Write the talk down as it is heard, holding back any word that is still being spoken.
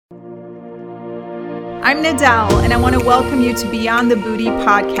I'm Nadell, and I want to welcome you to Beyond the Booty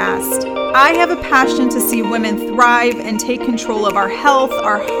podcast. I have a passion to see women thrive and take control of our health,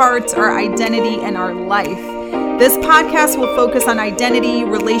 our hearts, our identity, and our life. This podcast will focus on identity,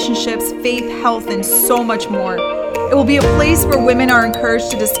 relationships, faith, health, and so much more. It will be a place where women are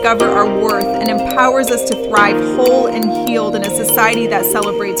encouraged to discover our worth and empowers us to thrive whole and healed in a society that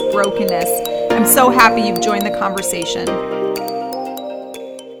celebrates brokenness. I'm so happy you've joined the conversation.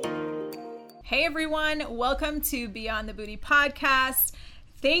 Hey everyone, welcome to Beyond the Booty podcast.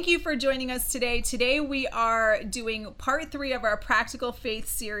 Thank you for joining us today. Today we are doing part 3 of our Practical Faith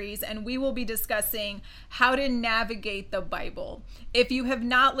series, and we will be discussing how to navigate the Bible. If you have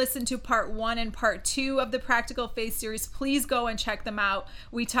not listened to part 1 and part 2 of the Practical Faith series, please go and check them out.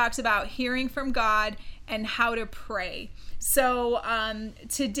 We talked about hearing from God and how to pray. So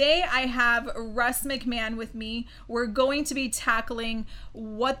today I have Russ McMahon with me. We're going to be tackling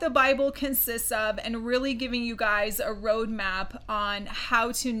what the Bible consists of and really giving you guys a roadmap on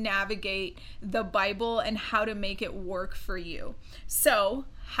how to navigate the Bible and how to make it work for you. So,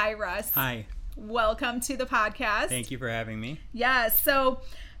 hi Russ. Hi. Welcome to the podcast. Thank you for having me. Yeah, so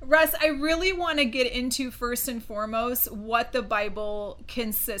Russ, I really want to get into first and foremost what the Bible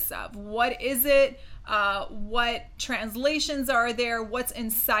consists of. What is it? What translations are there? What's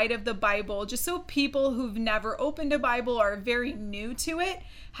inside of the Bible? Just so people who've never opened a Bible or are very new to it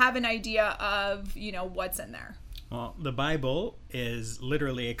have an idea of, what's in there. Well, the Bible is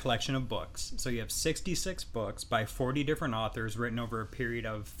literally a collection of books. So you have 66 books by 40 different authors written over a period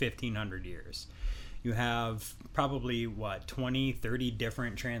of 1,500 years. You have probably, 20, 30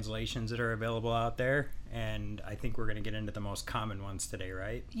 different translations that are available out there. And I think we're going to get into the most common ones today,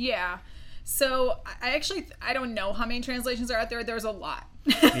 right? Yeah. So I don't know how many translations are out there. There's a lot.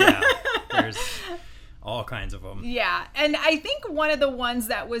 Yeah, there's all kinds of them. Yeah, and I think one of the ones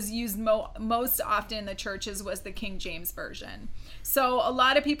that was used most often in the churches was the King James Version. So a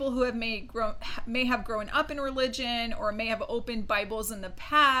lot of people who may have grown up in religion or may have opened Bibles in the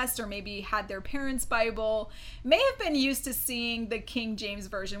past or maybe had their parents' Bible may have been used to seeing the King James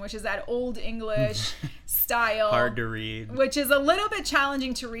Version, which is that old English style. Hard to read. Which is a little bit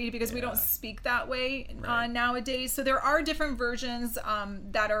challenging to read because we don't speak that way nowadays. So there are different versions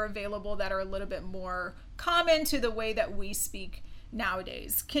that are available that are a little bit more common to the way that we speak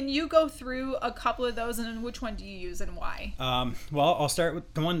nowadays. Can you go through a couple of those, and then which one do you use and why? Well, I'll start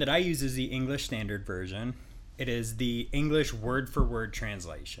with the one that I use is the English Standard Version. It is the English word-for-word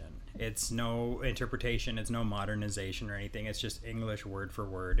translation. It's no interpretation, it's no modernization or anything. It's just English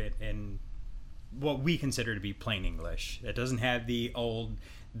word-for-word in what we consider to be plain English. It doesn't have the old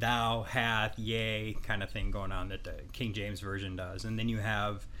thou, hath, yea kind of thing going on that the King James Version does. And then you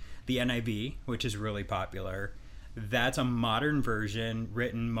have the NIV, which is really popular. That's a modern version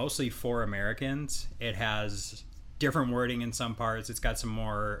written mostly for Americans. It has different wording in some parts. It's got some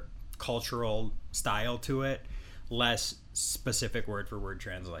more cultural style to it, less specific word-for-word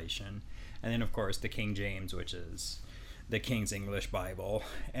translation. And then, of course, the King James, which is the King's English Bible.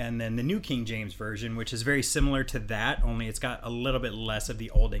 And then the New King James Version, which is very similar to that, only it's got a little bit less of the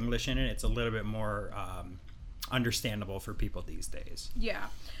Old English in it. It's a little bit more understandable for people these days. Yeah.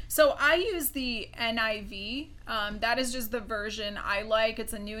 So I use the NIV. That is just the version I like.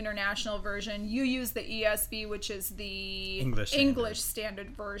 It's a New International Version. You use the ESV, which is the English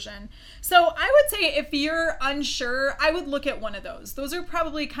Standard Version. So I would say if you're unsure, I would look at one of those. Those are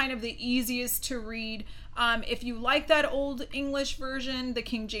probably kind of the easiest to read. If you like that old English version, the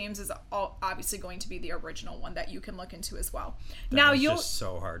King James is obviously going to be the original one that you can look into as well. It's just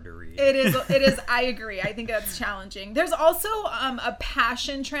so hard to read. It is. I agree. I think that's challenging. There's also a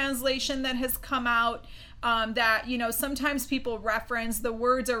Passion translation that has come out that, sometimes people reference. The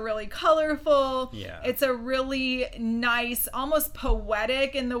words are really colorful. Yeah. It's a really nice, almost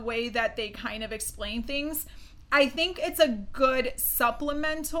poetic in the way that they kind of explain things. I think it's a good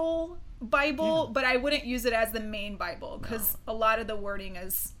supplemental Bible, but I wouldn't use it as the main Bible because a lot of the wording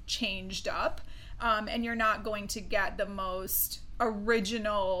is changed up, and you're not going to get the most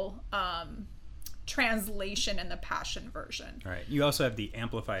original translation in the Passion Version. All right. You also have the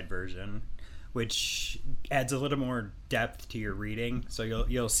Amplified Version, which adds a little more depth to your reading. So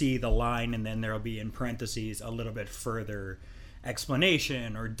you'll see the line, and then there'll be in parentheses a little bit further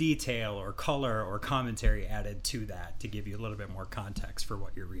explanation or detail or color or commentary added to that to give you a little bit more context for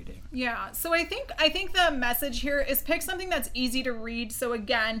what you're reading. Yeah, so I think the message here is pick something that's easy to read. So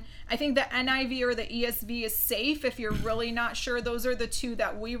again, I think the NIV or the ESV is safe if you're really not sure. Those are the two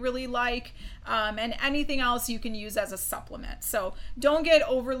that we really like. And anything else you can use as a supplement. So don't get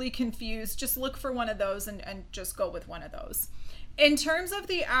overly confused. Just look for one of those and just go with one of those. In terms of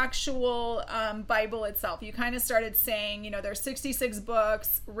the actual Bible itself, you kind of started saying, there's 66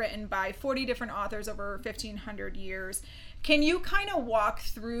 books written by 40 different authors over 1,500 years. Can you kind of walk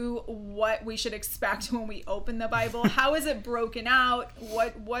through what we should expect when we open the Bible? How is it broken out?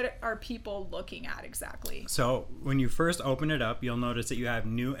 What are people looking at exactly? So when you first open it up, you'll notice that you have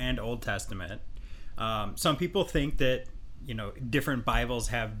New and Old Testament. Some people think that, different Bibles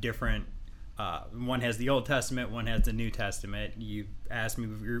have different, one has the Old Testament, one has the New Testament. You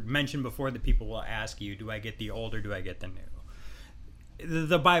mentioned before that people will ask you, do I get the old or do I get the new?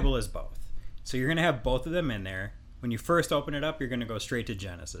 The Bible is both. So you're going to have both of them in there. When you first open it up, you're going to go straight to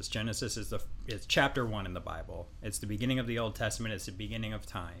Genesis. Genesis is chapter 1 in the Bible. It's the beginning of the Old Testament. It's the beginning of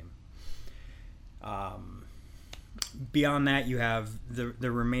time. Beyond that, you have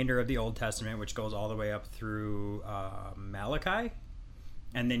the remainder of the Old Testament, which goes all the way up through Malachi.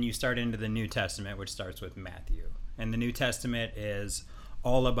 And then you start into the New Testament, which starts with Matthew. And the New Testament is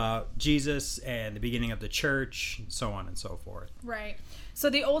all about Jesus and the beginning of the church, so on and so forth. Right.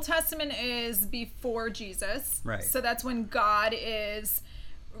 So the Old Testament is before Jesus. Right. So that's when God is,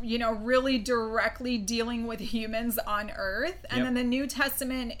 really directly dealing with humans on earth. And then the New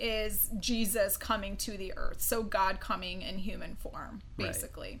Testament is Jesus coming to the earth. So God coming in human form,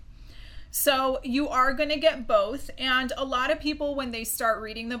 basically. Right. So you are going to get both. And a lot of people, when they start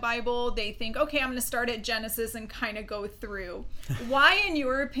reading the Bible, they think, okay, I'm going to start at Genesis and kind of go through. Why, in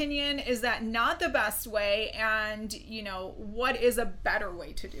your opinion, is that not the best way? And, what is a better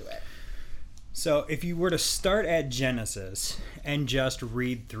way to do it? So if you were to start at Genesis and just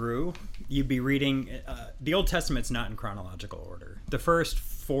read through, you'd be reading, the Old Testament's not in chronological order. The first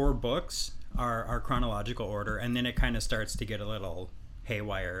 4 books are chronological order, and then it kind of starts to get a little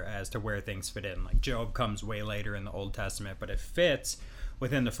haywire as to where things fit in. Like Job comes way later in the Old Testament, but it fits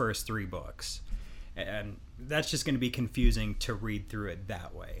within the first 3 books. And that's just going to be confusing to read through it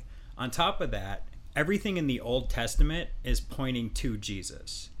that way. On top of that, everything in the Old Testament is pointing to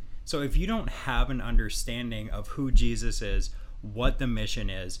Jesus. So if you don't have an understanding of who Jesus is, what the mission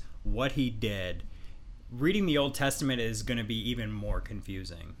is, what he did, reading the Old Testament is going to be even more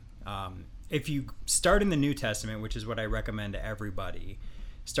confusing. If you start in the New Testament, which is what I recommend to everybody,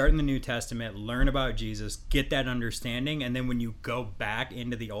 start in the New Testament, learn about Jesus, get that understanding, and then when you go back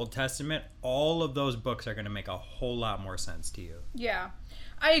into the Old Testament, all of those books are going to make a whole lot more sense to you. Yeah,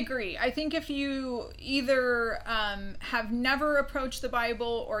 I agree. I think if you either have never approached the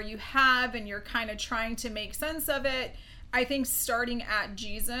Bible or you have and you're kind of trying to make sense of it, I think starting at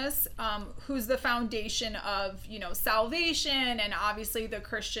Jesus, who's the foundation of, salvation and obviously the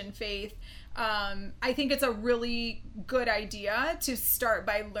Christian faith, I think it's a really good idea to start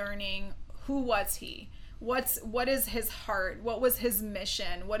by learning who was he? What is his heart? What was his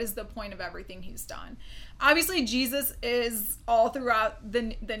mission? What is the point of everything he's done? Obviously, Jesus is all throughout the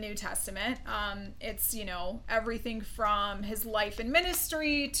New Testament. It's, everything from his life and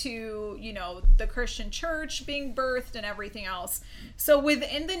ministry to, the Christian church being birthed and everything else. So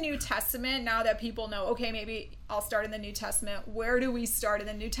within the New Testament, now that people know, okay, maybe I'll start in the New Testament, where do we start in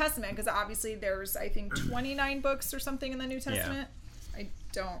the New Testament? Because obviously there's, I think, 29 books or something in the New Testament. Yeah. I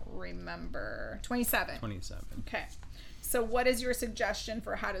don't remember. 27. Okay. So what is your suggestion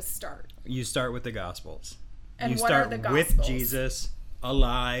for how to start? You start with the Gospels. And what are the Gospels? With Jesus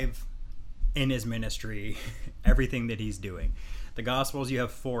alive in his ministry, everything that he's doing. The Gospels, you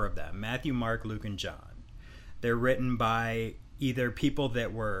have 4 of them: Matthew, Mark, Luke, and John. They're written by either people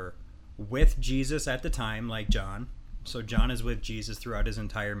that were with Jesus at the time, like John. So John is with Jesus throughout his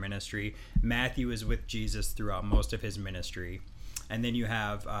entire ministry. Matthew is with Jesus throughout most of his ministry. And then you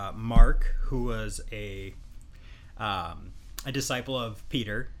have Mark, who was a disciple of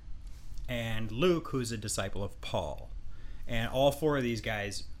Peter, and Luke, who's a disciple of Paul. And all 4 of these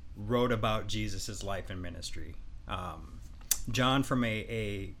guys wrote about Jesus' life and ministry. John, from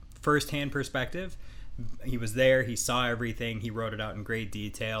a first-hand perspective, he was there, he saw everything, he wrote it out in great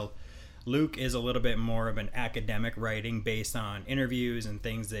detail. Luke is a little bit more of an academic writing based on interviews and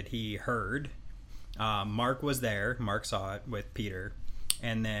things that he heard. Mark was there. Mark saw it with Peter.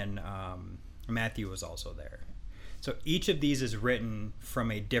 And then Matthew was also there. So each of these is written from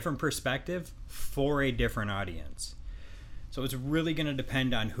a different perspective for a different audience. So it's really going to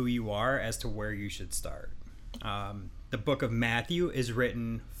depend on who you are as to where you should start. The book of Matthew is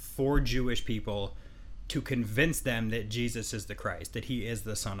written for Jewish people to convince them that Jesus is the Christ, that he is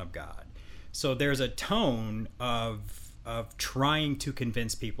the Son of God. So there's a tone of trying to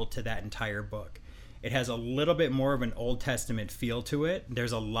convince people to that entire book. It has a little bit more of an Old Testament feel to it.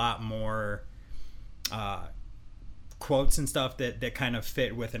 There's a lot more quotes and stuff that kind of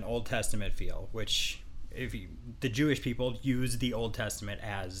fit with an Old Testament feel, which the Jewish people use the Old Testament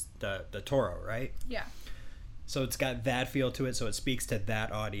as the Torah, right? Yeah. So it's got that feel to it, so it speaks to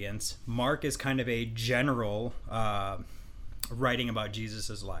that audience. Mark is kind of a general writing about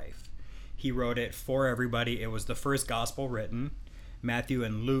Jesus's life. He wrote it for everybody. It was the first gospel written. Matthew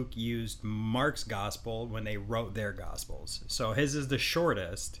and Luke used Mark's gospel when they wrote their gospels. So his is the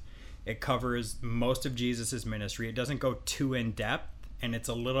shortest. It covers most of Jesus's ministry. It doesn't go too in depth, and it's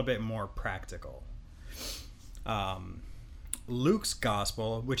a little bit more practical. Luke's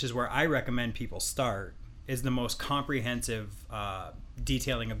gospel, which is where I recommend people start, is the most comprehensive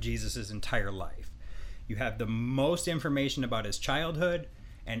detailing of Jesus's entire life. You have the most information about his childhood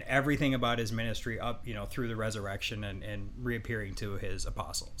and everything about his ministry up, through the resurrection and reappearing to his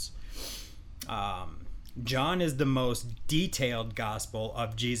apostles. John is the most detailed gospel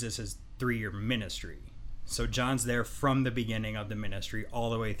of Jesus's 3-year ministry. So John's there from the beginning of the ministry all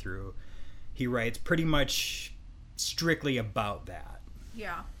the way through. He writes pretty much strictly about that.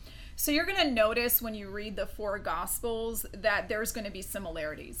 Yeah. So you're going to notice when you read the 4 Gospels that there's going to be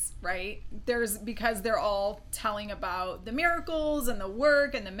similarities, right? Because they're all telling about the miracles and the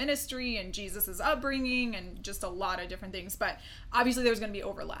work and the ministry and Jesus's upbringing and just a lot of different things. But obviously there's going to be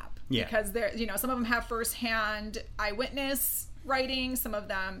overlap. Yeah. Because some of them have firsthand eyewitness writing. Some of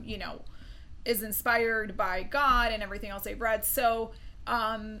them, is inspired by God and everything else they've read. So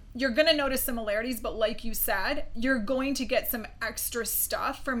you're going to notice similarities, but like you said, you're going to get some extra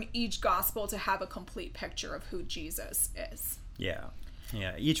stuff from each gospel to have a complete picture of who Jesus is. Yeah.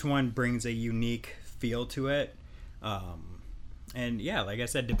 Each one brings a unique feel to it. And yeah, like I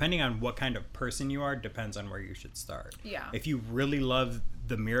said, depending on what kind of person you are, depends on where you should start. Yeah. If you really love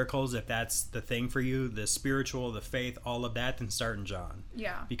the miracles, if that's the thing for you, the spiritual, the faith, all of that, then start in John.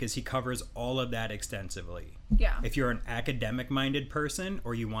 Yeah. Because he covers all of that extensively. Yeah. If you're an academic-minded person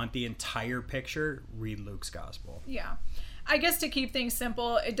or you want the entire picture, read Luke's gospel. Yeah. I guess to keep things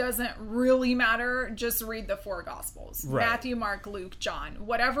simple, it doesn't really matter. Just read the 4 Gospels. Right. Matthew, Mark, Luke, John.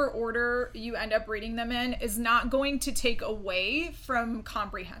 Whatever order you end up reading them in is not going to take away from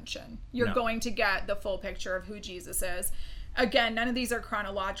comprehension. You're going to get the full picture of who Jesus is. Again, none of these are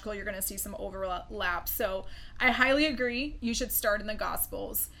chronological. You're going to see some overlap. So I highly agree. You should start in the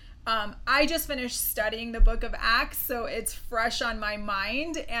Gospels. I just finished studying the book of Acts, so it's fresh on my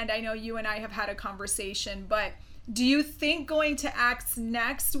mind. And I know you and I have had a conversation, but do you think going to Acts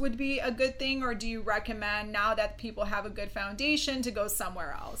next would be a good thing, or do you recommend, now that people have a good foundation, to go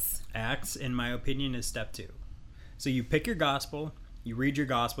somewhere else? Acts, in my opinion, is step 2. So you pick your gospel, you read your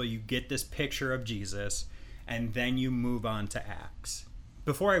gospel, you get this picture of Jesus, and then you move on to Acts.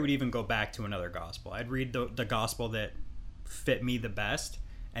 Before I would even go back to another gospel, I'd read the gospel that fit me the best,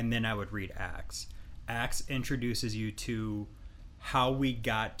 and then I would read Acts. Acts introduces you to how we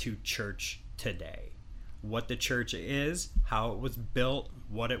got to church today. What the church is, how it was built,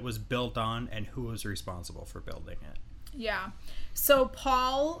 what it was built on, and who was responsible for building it. Yeah. So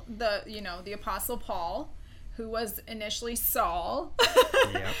Paul, the Apostle Paul, who was initially Saul,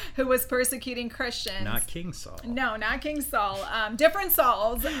 Yep. who was persecuting Christians. Not King Saul. No, not King Saul. Different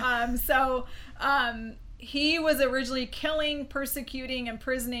Sauls. He was originally killing, persecuting,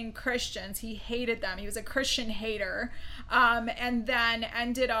 imprisoning Christians. He hated them. He was a Christian hater. And then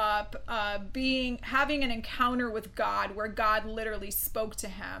ended up having an encounter with God where God literally spoke to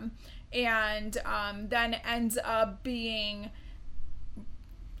him. And then ends up being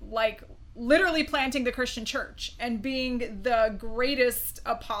like literally planting the Christian church and being the greatest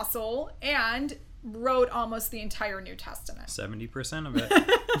apostle, and wrote almost the entire New Testament. 70% of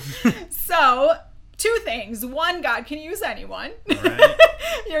it. So 2 things. 1, God can use anyone. Right.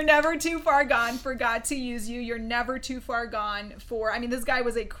 You're never too far gone for God to use you. You're never too far gone this guy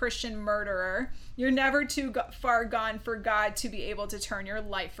was a Christian murderer. You're never too far gone for God to be able to turn your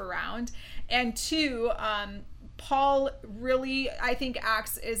life around. And 2, Paul really, I think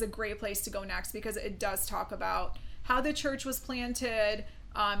Acts is a great place to go next, because it does talk about how the church was planted,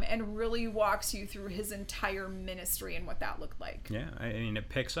 and really walks you through his entire ministry and what that looked like. Yeah, I mean, it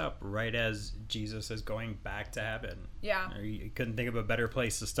picks up right as Jesus is going back to heaven. Yeah. You couldn't think of a better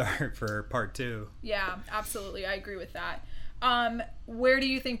place to start for part 2. Yeah, absolutely. I agree with that. Where do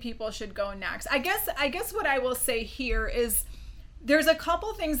you think people should go next? I guess what I will say here is there's a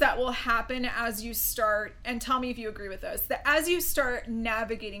couple things that will happen as you start, and tell me if you agree with this, that as you start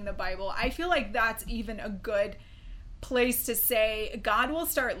navigating the Bible, I feel like that's even a good place to say God will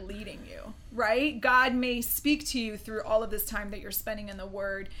start leading you, right? God may speak to you through all of this time that you're spending in the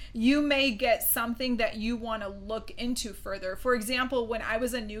Word. You may get something that you want to look into further. For example, when I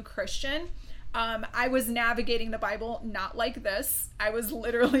was a new Christian, I was navigating the Bible not like this. I was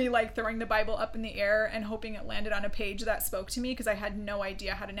literally like throwing the Bible up in the air and hoping it landed on a page that spoke to me because I had no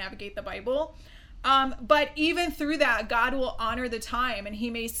idea how to navigate the Bible. But even through that, God will honor the time and he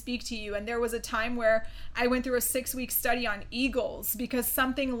may speak to you. And there was a time where I went through a 6-week study on eagles because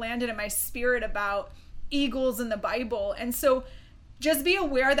something landed in my spirit about eagles in the Bible. And so just be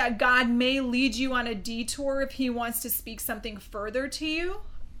aware that God may lead you on a detour if he wants to speak something further to you.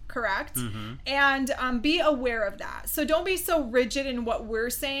 Correct? Mm-hmm. And be aware of that. So don't be so rigid in what we're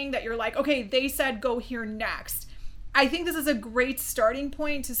saying that you're like, okay, they said go here next. I think this is a great starting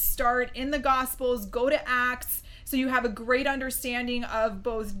point to start in the Gospels, go to Acts, so you have a great understanding of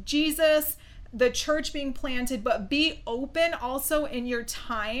both Jesus, the church being planted, but be open also in your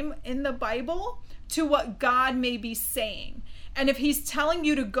time in the Bible to what God may be saying. And if he's telling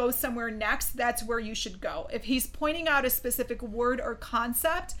you to go somewhere next, that's where you should go. If he's pointing out a specific word or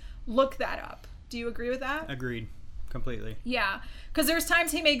concept, look that up. Do you agree with that? Agreed. Completely. Yeah. Because there's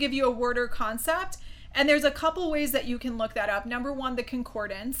times he may give you a word or concept, and there's a couple ways that you can look that up. Number one, the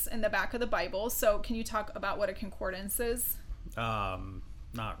concordance in the back of the Bible. So can you talk about what a concordance is?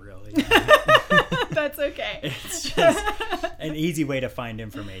 Not really. That's okay. It's just an easy way to find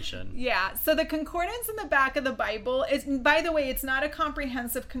information. Yeah. So the concordance in the back of the Bible is, by the way, it's not a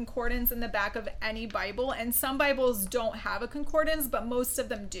comprehensive concordance in the back of any Bible. And some Bibles don't have a concordance, but most of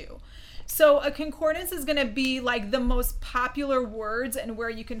them do. So a concordance is going to be like the most popular words and where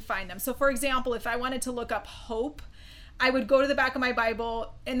you can find them. So for example, if I wanted to look up hope, I would go to the back of my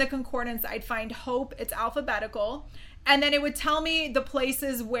Bible. In the concordance, I'd find hope. It's alphabetical. And then it would tell me the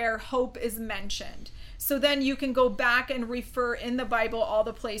places where hope is mentioned. So then you can go back and refer in the Bible all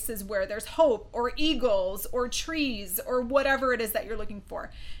the places where there's hope or eagles or trees or whatever it is that you're looking for.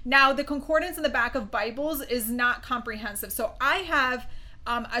 Now, the concordance in the back of Bibles is not comprehensive. So I have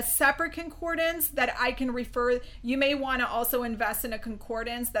a separate concordance that I can refer. You may want to also invest in a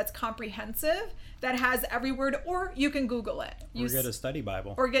concordance that's comprehensive, that has every word, or you can Google it. Or get a study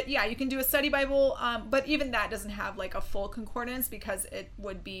Bible. You can do a study Bible, but even that doesn't have like a full concordance because it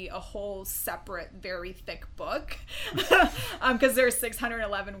would be a whole separate, very thick book because there's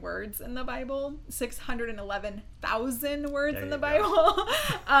 611 words in the Bible, 611,000 words in the Bible.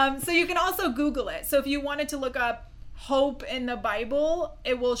 So you can also Google it. So if you wanted to look up hope in the Bible,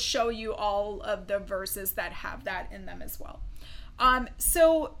 it will show you all of the verses that have that in them as well.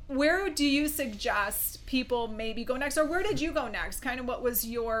 So where do you suggest people maybe go next, or where did you go next? Kind of what was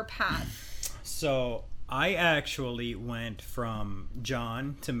your path? So I actually went from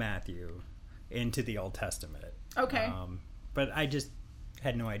John to Matthew into the Old Testament. Okay. But I just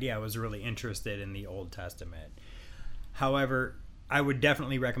had no idea. I was really interested in the Old Testament. However, I would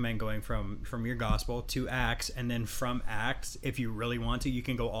definitely recommend going from your gospel to Acts, and then from Acts, if you really want to, you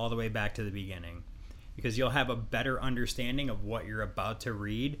can go all the way back to the beginning, because you'll have a better understanding of what you're about to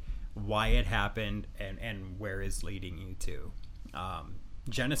read, why it happened, and where it's leading you to.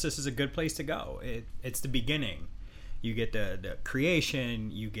 Genesis is a good place to go. It's the beginning. You get the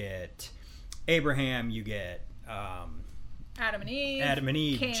creation, you get Abraham, you get Adam and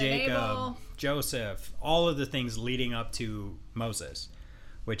Eve, Cain, Jacob, Joseph, all of the things leading up to Moses,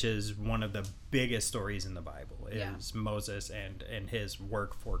 which is one of the biggest stories in the Bible, is Moses and his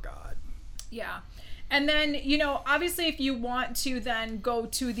work for God. Yeah. And then, obviously if you want to then go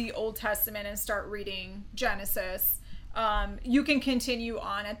to the Old Testament and start reading Genesis, you can continue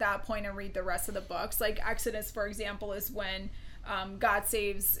on at that point and read the rest of the books. Like Exodus, for example, is when God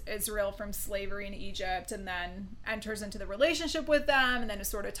saves Israel from slavery in Egypt and then enters into the relationship with them, and then it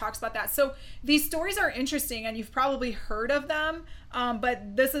sort of talks about that. So these stories are interesting, and you've probably heard of them,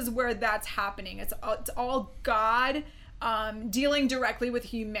 but this is where that's happening. It's all God dealing directly with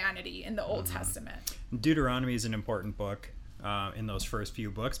humanity in the Old Testament. Deuteronomy is an important book in those first few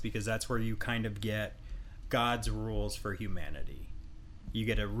books, because that's where you kind of get God's rules for humanity. You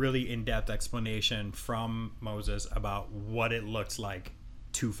get a really in-depth explanation from Moses about what it looks like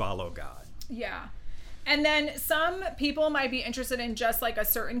to follow God. Yeah. And then some people might be interested in just like a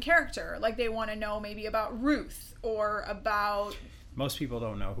certain character. Like they want to know maybe about Ruth or about... Most people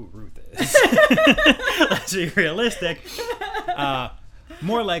don't know who Ruth is. Let's be realistic.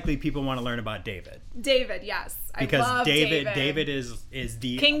 More likely people want to learn about David. David, yes. Because I love David. David is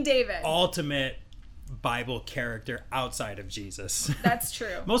the King David. Ultimate Bible character outside of Jesus. That's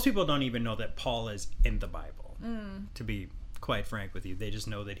true. Most people don't even know that Paul is in the Bible, to be quite frank with you. They just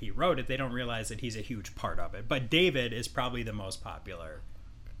know that he wrote it. They don't realize that he's a huge part of it. But David is probably the most popular.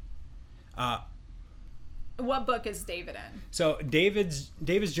 What book is David in? So David's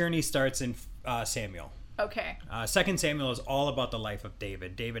journey starts in Samuel. Okay. 2 Samuel is all about the life of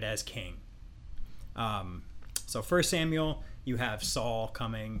David as king. So 1 Samuel, you have Saul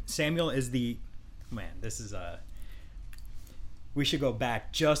coming. Samuel is we should go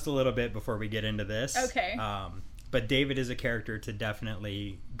back just a little bit before we get into this. Okay. But David is a character to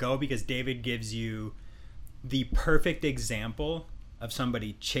definitely go, because David gives you the perfect example of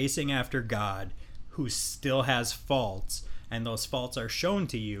somebody chasing after God who still has faults, and those faults are shown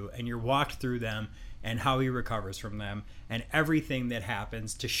to you, and you're walked through them, and how he recovers from them, and everything that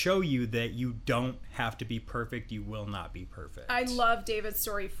happens to show you that you don't have to be perfect. You will not be perfect. I love David's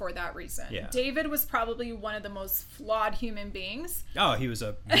story for that reason. Yeah. David was probably one of the most flawed human beings. Oh, he was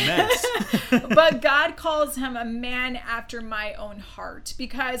a mess. But God calls him a man after my own heart,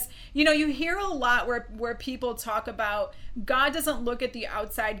 because, you hear a lot where people talk about God doesn't look at the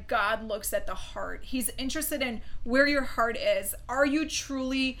outside, God looks at the heart. He's interested in where your heart is. Are you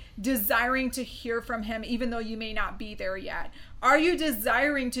truly desiring to hear from him even though you may not be there yet? Are you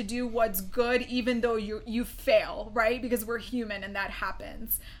desiring to do what's good even though you fail, right? Because we're human and that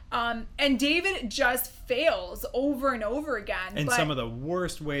happens. And David just fails over and over again. In some of the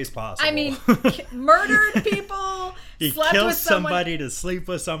worst ways possible. I mean, murdered people, he slept kills with someone. somebody to sleep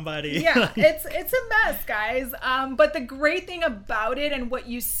with somebody. Yeah, it's a mess, guys. But the great thing about it, and what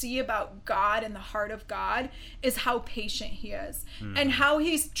you see about God and the heart of God, is how patient he is, and how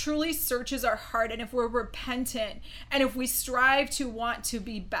he truly searches our heart, and if we're repentant, and if we strive to want to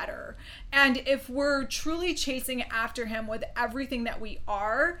be better, and if we're truly chasing after him with everything that we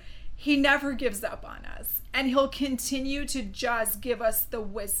are, he never gives up on us, and he'll continue to just give us the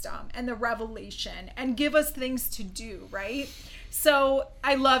wisdom and the revelation and give us things to do, right? So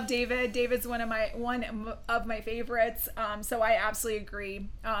I love David. David's one of my favorites. So I absolutely agree.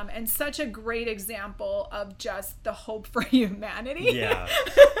 And such a great example of just the hope for humanity. Yeah.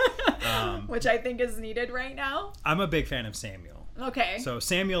 Which I think is needed right now. I'm a big fan of Samuel. Okay. So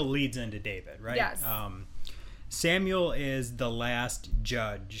Samuel leads into David, right? Yes. Samuel is the last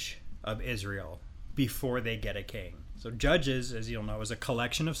judge of Israel before they get a king. So Judges, as you'll know, is a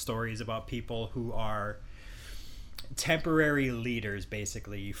collection of stories about people who are temporary leaders,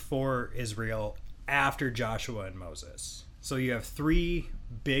 basically, for Israel after Joshua and Moses. So you have three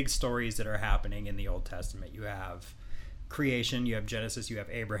big stories that are happening in the Old Testament. You have creation, you have Genesis, you have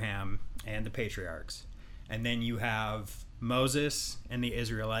Abraham and the patriarchs. And then you have Moses and the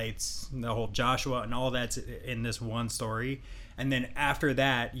Israelites, and the whole Joshua, and all that's in this one story. And then after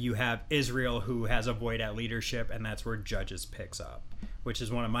that, you have Israel, who has a void at leadership, and that's where Judges picks up, which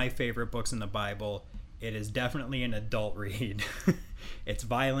is one of my favorite books in the Bible. It is definitely an adult read. It's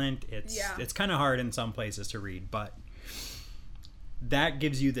violent. It's kind of hard in some places to read, but that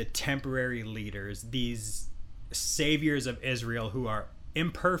gives you the temporary leaders, these saviors of Israel who are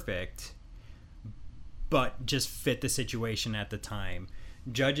imperfect, but just fit the situation at the time.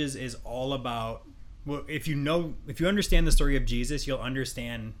 Judges is all about, well, if you understand the story of Jesus, you'll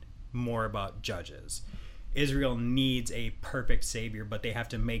understand more about Judges. Israel needs a perfect savior, but they have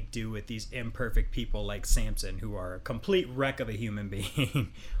to make do with these imperfect people like Samson, who are a complete wreck of a human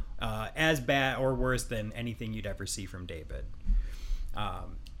being, as bad or worse than anything you'd ever see from David.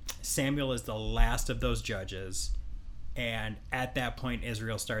 Samuel is the last of those judges, and at that point,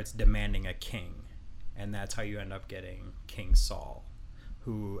 Israel starts demanding a king, and that's how you end up getting King Saul,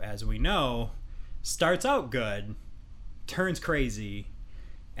 who, as we know, starts out good, turns crazy,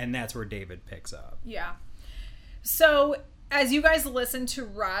 and that's where David picks up. Yeah. So as you guys listen to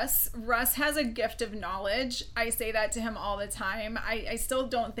Russ has a gift of knowledge. I say that to him all the time. I still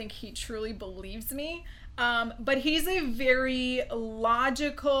don't think he truly believes me. But he's a very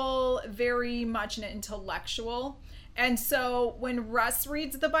logical, very much an intellectual. And so when Russ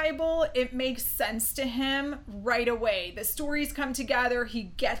reads the Bible, it makes sense to him right away. The stories come together.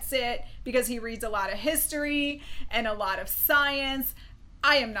 He gets it because he reads a lot of history and a lot of science.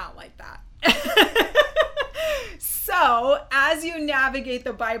 I am not like that. So as you navigate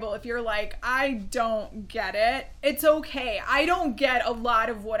the Bible, if you're like, I don't get it, it's okay. I don't get a lot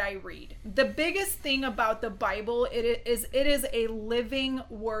of what I read. The biggest thing about the Bible, it is a living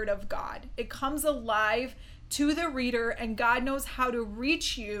word of God. It comes alive to the reader, and God knows how to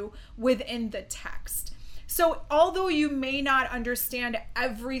reach you within the text. So although you may not understand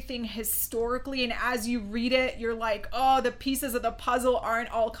everything historically, and as you read it, you're like, oh, the pieces of the puzzle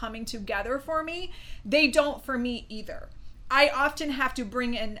aren't all coming together for me. They don't for me either. I often have to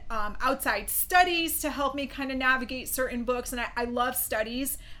bring in outside studies to help me kind of navigate certain books. And I love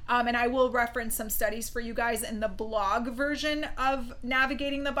studies. And I will reference some studies for you guys in the blog version of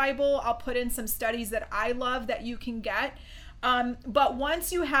Navigating the Bible. I'll put in some studies that I love that you can get. But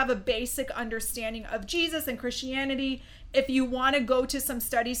once you have a basic understanding of Jesus and Christianity, if you want to go to some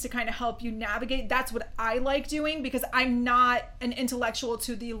studies to kind of help you navigate, that's what I like doing, because I'm not an intellectual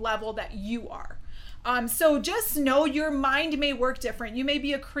to the level that you are. So just know your mind may work different. You may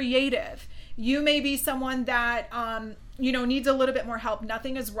be a creative. You may be someone that, needs a little bit more help.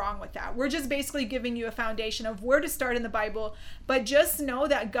 Nothing is wrong with that. We're just basically giving you a foundation of where to start in the Bible, but just know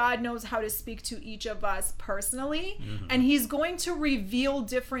that God knows how to speak to each of us personally, and he's going to reveal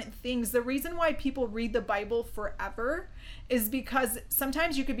different things. The reason why people read the Bible forever is because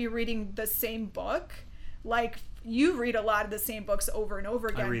sometimes you could be reading the same book. Like, you read a lot of the same books over and over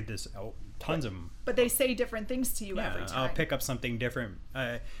again. I read tons of them. But they say different things to you every time. I'll pick up something different.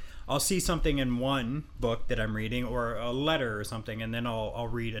 I'll see something in one book that I'm reading, or a letter or something, and then I'll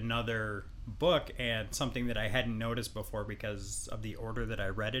read another book, and something that I hadn't noticed before because of the order that I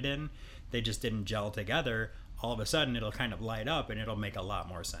read it in, they just didn't gel together. All of a sudden, it'll kind of light up, and it'll make a lot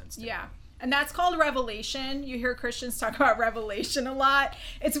more sense to me. And that's called revelation. You hear Christians talk about revelation a lot.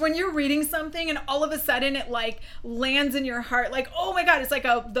 It's when you're reading something and all of a sudden it like lands in your heart. Like, oh my God, it's like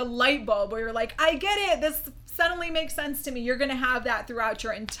the light bulb where you're like, I get it. This suddenly makes sense to me. You're going to have that throughout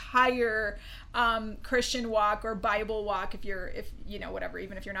your entire Christian walk or Bible walk. Even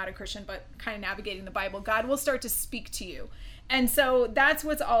if you're not a Christian, but kind of navigating the Bible, God will start to speak to you. And so that's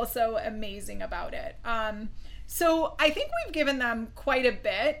what's also amazing about it. So I think we've given them quite a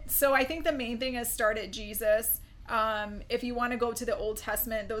bit. So I think the main thing is start at Jesus. If you want to go to the Old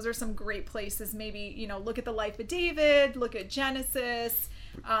Testament, those are some great places. Maybe, look at the life of David, look at Genesis,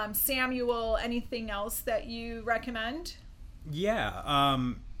 Samuel. Anything else that you recommend? Yeah.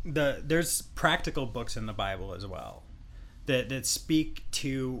 There's practical books in the Bible as well that speak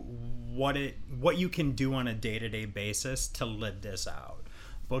to what you can do on a day-to-day basis to live this out.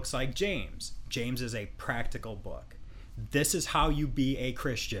 Books like James. James is a practical book. This is how you be a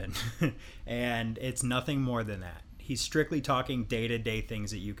Christian. And it's nothing more than that. He's strictly talking day-to-day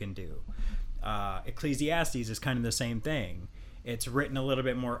things that you can do. Ecclesiastes is kind of the same thing. It's written a little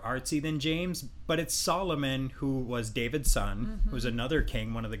bit more artsy than James, but it's Solomon, who was David's son, who was another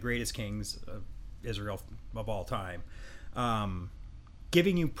king, one of the greatest kings of Israel of all time.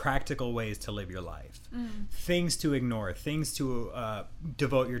 Giving you practical ways to live your life, things to ignore, things to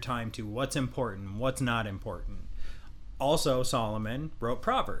devote your time to, what's important, what's not important. Also, Solomon wrote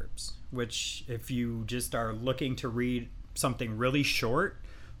Proverbs, which if you just are looking to read something really short,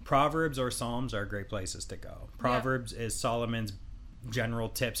 Proverbs or Psalms are great places to go. Proverbs is Solomon's general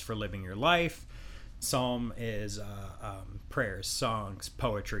tips for living your life. Psalm is prayers, songs,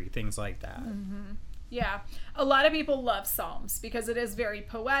 poetry, things like that. Yeah, a lot of people love Psalms because it is very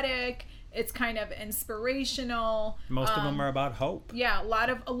poetic. It's kind of inspirational. Most of them are about hope. Yeah, a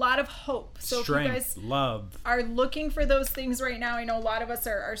lot of hope. So strength, if you guys love are looking for those things right now, I know a lot of us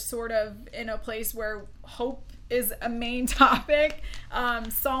are sort of in a place where hope is a main topic.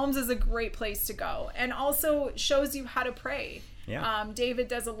 Psalms is a great place to go, and also shows you how to pray. Yeah. David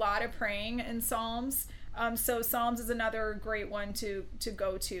does a lot of praying in Psalms. So Psalms is another great one to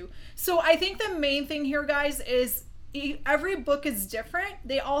go to. So I think the main thing here, guys, is every book is different.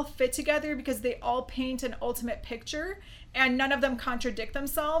 They all fit together because they all paint an ultimate picture, and none of them contradict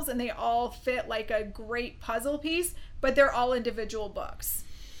themselves, and they all fit like a great puzzle piece, but they're all individual books.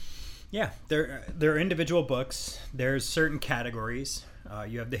 Yeah, they're individual books. There's certain categories.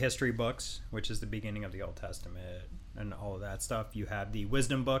 You have the history books, which is the beginning of the Old Testament and all of that stuff. You have the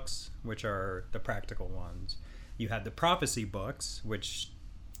wisdom books, which are the practical ones. You have the prophecy books, which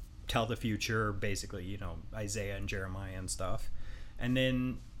tell the future, basically, Isaiah and Jeremiah and stuff. And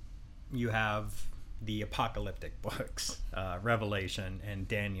then you have the apocalyptic books, Revelation, and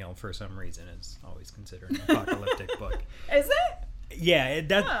Daniel, for some reason, is always considered an apocalyptic book. Is it?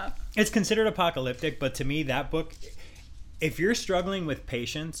 Yeah, it's considered apocalyptic, but to me, that book, if you're struggling with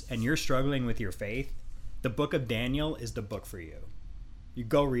patience and you're struggling with your faith, the book of Daniel is the book for you. You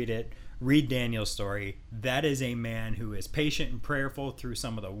go read it, read Daniel's story. That is a man who is patient and prayerful through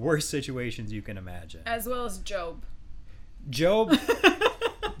some of the worst situations you can imagine. As well as Job. Job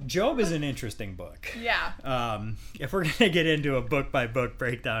is an interesting book. Yeah. If we're going to get into a book-by-book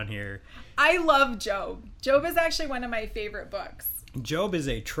breakdown here. I love Job. Job is actually one of my favorite books. Job is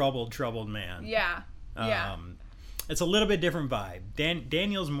a troubled man. Yeah. Yeah. It's a little bit different vibe.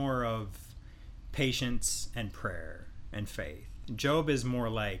 Daniel's more of patience and prayer and faith. Job is more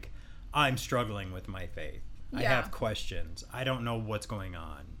like, I'm struggling with my faith. Yeah. I have questions. I don't know what's going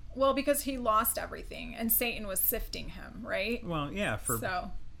on. Well, because he lost everything and Satan was sifting him, right? Well, yeah, for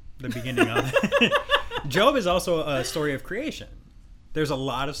the beginning of it. Job is also a story of creation. There's a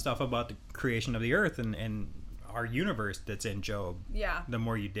lot of stuff about the creation of the earth and our universe that's in Job. Yeah. The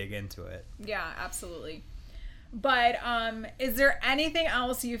more you dig into it. Yeah, absolutely. But is there anything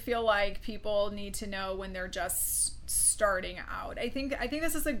else you feel like people need to know when they're just starting out? I think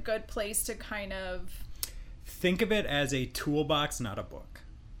this is a good place to kind of think of it as a toolbox, not a book.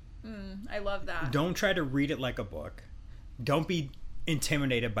 I love that. Don't try to read it like a book. Don't be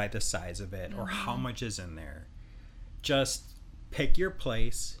intimidated by the size of it or how much is in there. Just pick your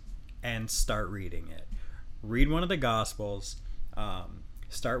place and start reading it. Read one of the Gospels.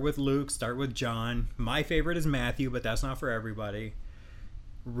 Start with Luke, start with John. My favorite is Matthew, but that's not for everybody.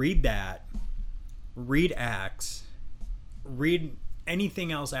 Read that. Read Acts. Read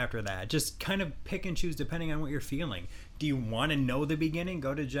anything else after that. Just kind of pick and choose depending on what you're feeling. Do you want to know the beginning?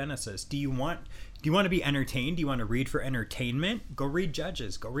 Go to Genesis. Do you want to be entertained? Do you want to read for entertainment? Go read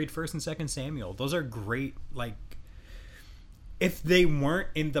Judges. Go read 1st and 2nd Samuel. Those are great, like, if they weren't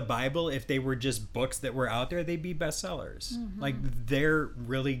in the Bible, if they were just books that were out there, they'd be bestsellers. Like, they're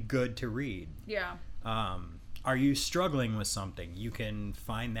really good to read. Yeah. Are you struggling with something? You can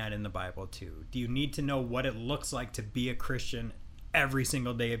find that in the Bible too. Do you need to know what it looks like to be a Christian every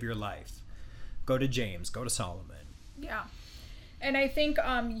single day of your life? Go to James, go to Solomon. Yeah. And I think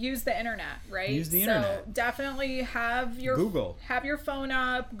use the internet, right? Use the internet. So definitely have your Google. Have your phone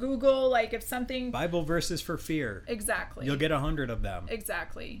up. Google, like, if something. Bible verses for fear. Exactly. You'll get 100 of them.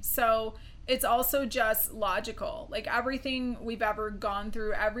 Exactly. So it's also just logical. Like, everything we've ever gone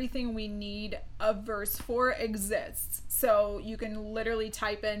through, everything we need a verse for exists. So you can literally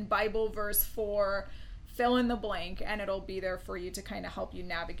type in Bible verse for, fill in the blank, and it'll be there for you to kind of help you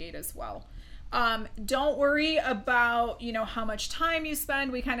navigate as well. Don't worry about, how much time you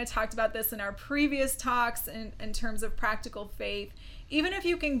spend. We kind of talked about this in our previous talks in terms of practical faith. Even if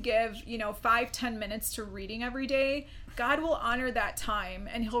you can give, 5-10 minutes to reading every day, God will honor that time,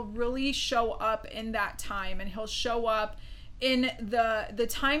 and he'll really show up in that time, and he'll show up in the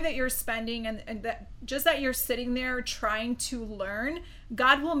time that you're spending and that you're sitting there trying to learn.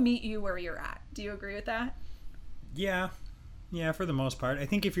 God will meet you where you're at. Do you agree with that? Yeah, for the most part. I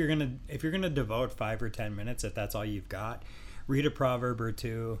think if you're gonna devote 5 or 10 minutes, if that's all you've got, read a proverb or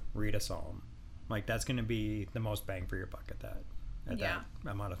two, read a psalm. Like, that's gonna be the most bang for your buck at that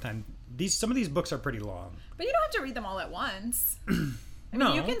amount of time. Some of these books are pretty long. But you don't have to read them all at once. I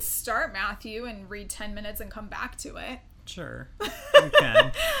mean, you can start Matthew and read 10 minutes and come back to it. Sure, you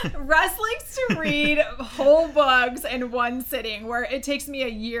can. Russ likes to read whole books in one sitting, where it takes me a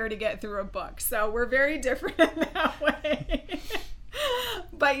year to get through a book. So we're very different in that way.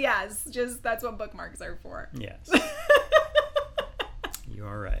 But yes, just that's what bookmarks are for. Yes. You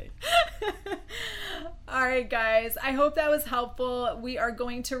are right. All right, guys. I hope that was helpful. We are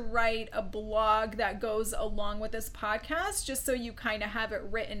going to write a blog that goes along with this podcast, just so you kind of have it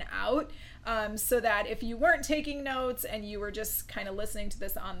written out, so that if you weren't taking notes and you were just kind of listening to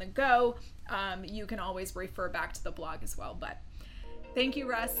this on the go, you can always refer back to the blog as well. But thank you,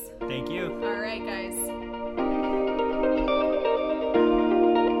 Russ. Thank you. All right, guys.